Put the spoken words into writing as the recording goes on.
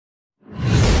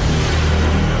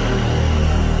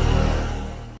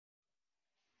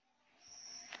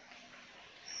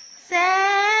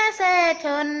sẽ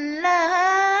chôn lỡ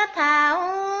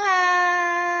thảo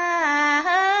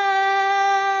hết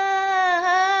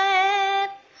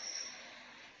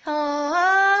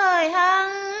hồi hăng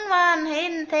văn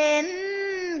hình thiên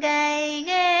gầy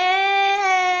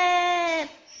ghét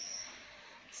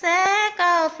sẽ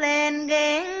cầu lên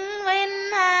gheng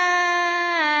vinh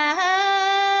hết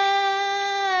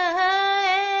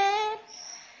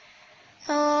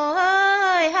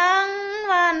hồi hăng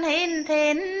văn hình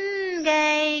thiên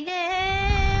gầy ghét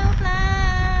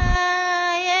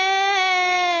lại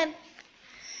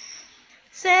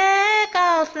sẽ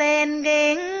cầu lên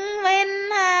gheng vinh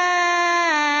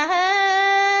hết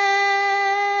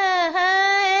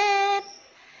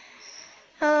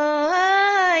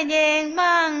hồi dàng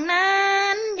bằng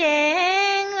nan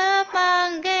dàng lớp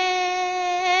bằng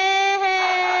ghét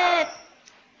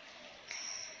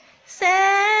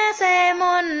sẽ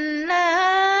môn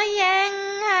lỡ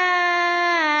giang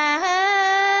hết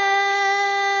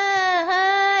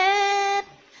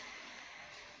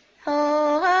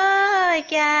hồi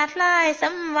chát lại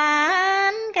xâm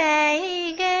ván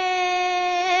gầy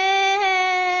ghét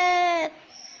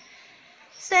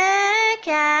sẽ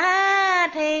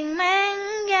chát hình mang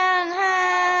giang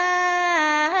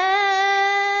hết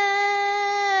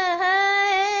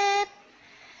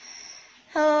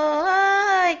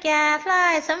hồi chát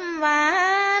lại xâm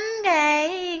ván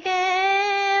gầy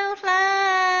ghét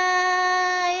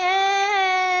lại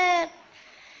hết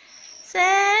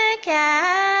sẽ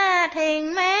chát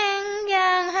hình mang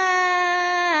giang hết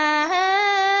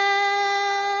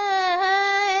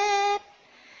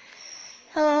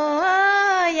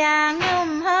hồi giang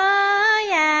nhung hơ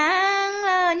giang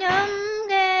lơ nhung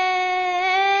ghét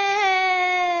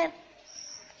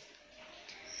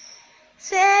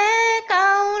sẽ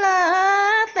câu lỡ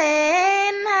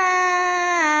tên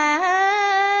hết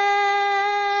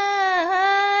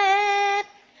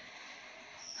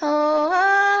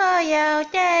hồi giàu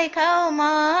chơi khâu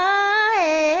mở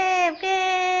hẹp ghét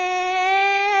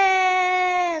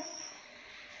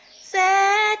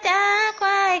sẽ trả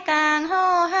quay càng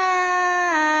hô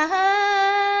ha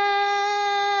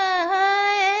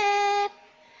hết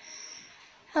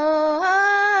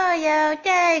hồi giàu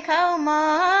chơi khâu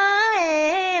mở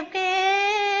hẹp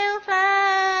kêu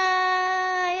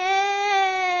lại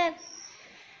hết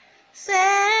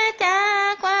sẽ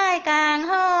trả quay càng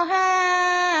hô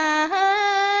ha hết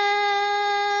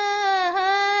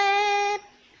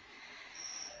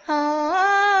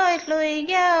hồi lùi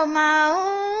dao máu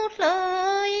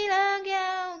lùi đã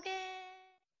dao ghét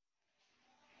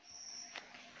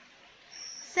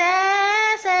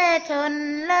sẽ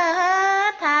chôn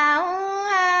lỡ thảo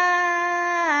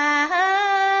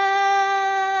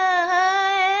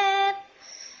hết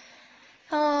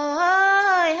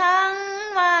hồi hăng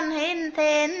văn hình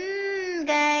thiên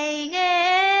gầy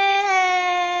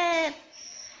ghét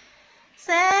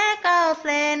sẽ cầu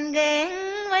lên gheng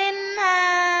vinh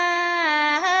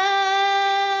hết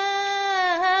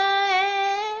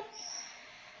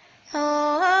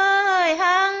hồi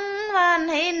hăng văn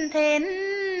hình thiên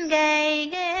gầy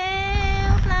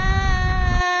ghét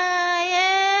lại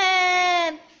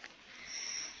hết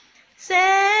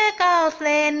sẽ cầu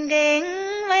lên gheng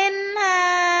vinh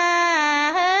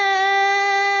hết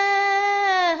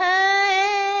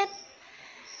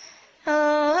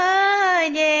hồi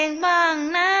dàng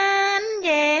bằng nan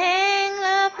dàng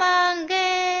lớp bằng ghét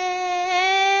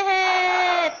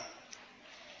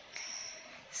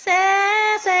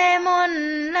sẽ môn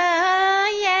lỡ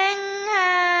giang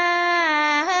hết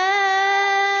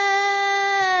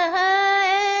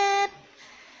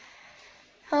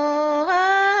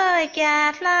hồi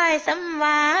chát lại xâm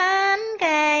ván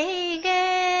gầy ghét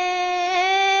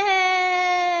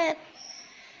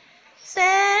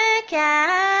sẽ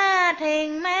chát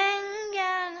hình mang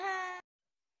giang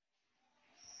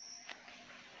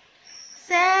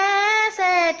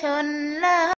sẽ chôn lỡ